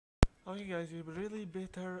Okay guys, you really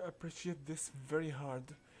better appreciate this very hard.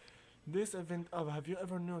 This event of have you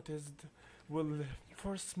ever noticed will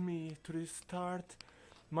force me to restart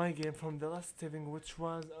my game from the last saving, which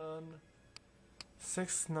was on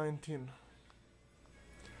 6/19.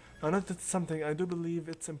 I noticed something, I do believe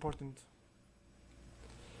it's important.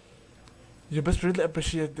 You best really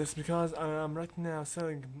appreciate this because I am right now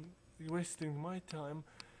wasting my time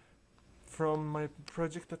from my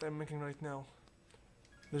project that I'm making right now,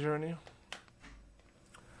 the journey.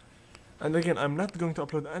 And again, I'm not going to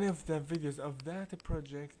upload any of the videos of that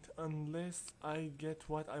project unless I get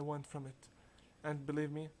what I want from it. And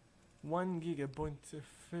believe me, 1 gigabyte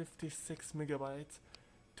 56 megabytes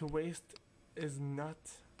to waste is not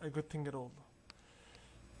a good thing at all.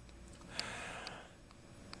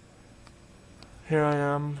 Here I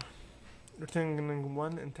am, returning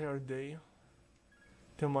one entire day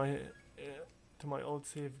to my old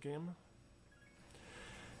save game,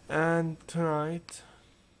 and tonight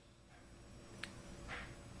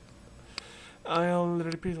I'll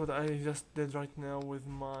repeat what I just did right now with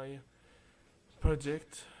my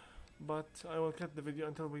project, but I will cut the video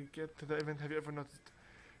until we get to the event. Have you ever noticed?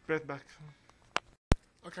 Right back.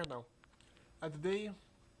 Okay, now at the day,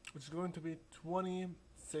 which is going to be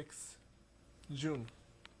 26 June.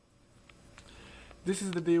 This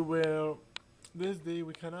is the day where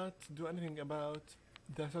we cannot do anything about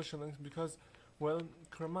the social links because, well,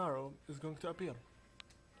 Kromaro is going to appear.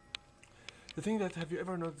 The thing that have you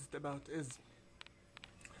ever noticed about is,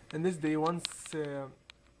 in this day, once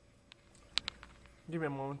give me a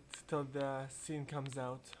moment till the scene comes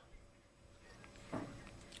out.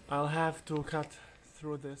 I'll have to cut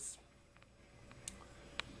through this.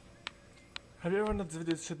 Have you ever noticed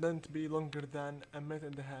videos shouldn't be longer than a minute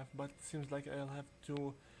and a half, but it seems like I'll have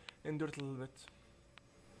to endure it a little bit.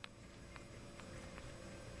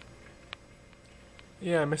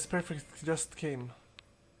 Yeah, Miss Perfect just came.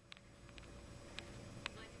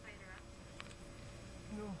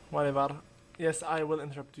 No. Whatever. Yes, I will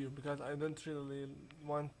interrupt you because I don't really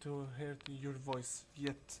want to hear your voice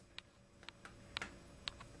yet.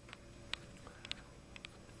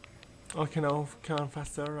 Okay, now come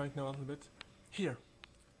faster right now a little bit. Here,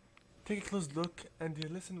 take a close look and you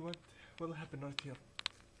listen what will happen right here.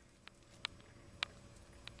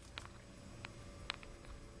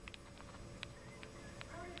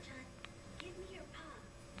 Give me your paw.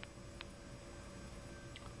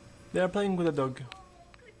 They are playing with a dog. Oh,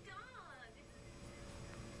 good dog.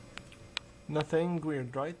 Nothing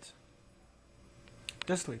weird, right?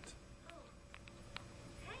 Just wait. Oh.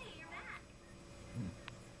 Hey, you're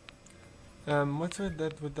back. What's with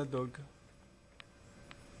that dog?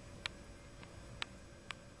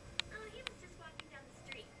 Oh, he was just walking down the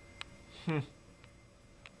street. Hmm.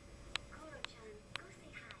 Koro-chan, go say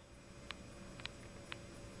hi.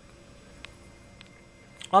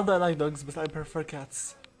 Although I like dogs, but I prefer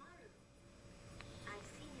cats. Koromaru. I've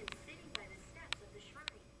seen him sitting by the steps of the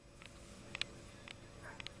shrine.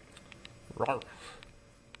 Rawr.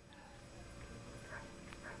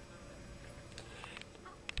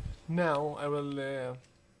 Now I will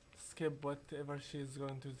skip whatever she's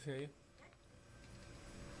going to say.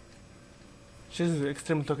 She's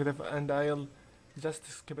extremely talkative and I'll just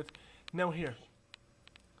skip it. Now here,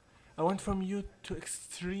 I want from you to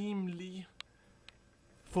extremely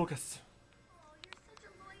focus. Oh, you're such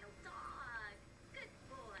a loyal dog. Good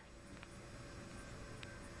boy.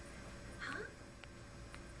 Huh?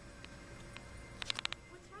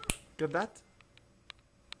 What's wrong? Get that?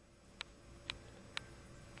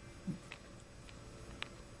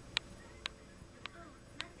 Oh,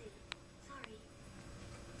 nothing. Sorry.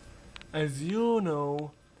 As you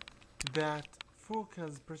know, that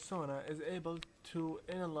Fuka's persona is able to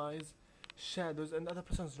analyze shadows and other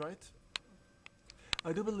persons, right?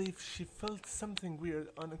 I do believe she felt something weird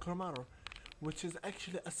on Koromaru, which is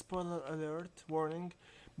actually a spoiler alert warning,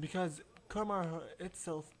 because Koromaru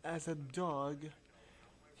itself as a dog,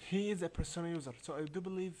 he is a persona user, so I do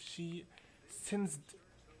believe she sensed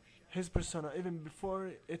his persona even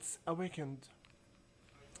before it's awakened.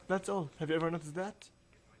 That's all. Have you ever noticed that?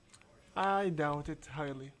 I doubt it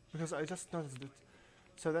highly, because I just noticed it.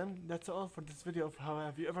 So then, that's all for this video of how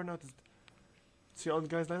have you ever noticed. See you all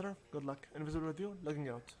guys later, good luck. Invisible with you, logging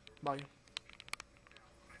out. Bye.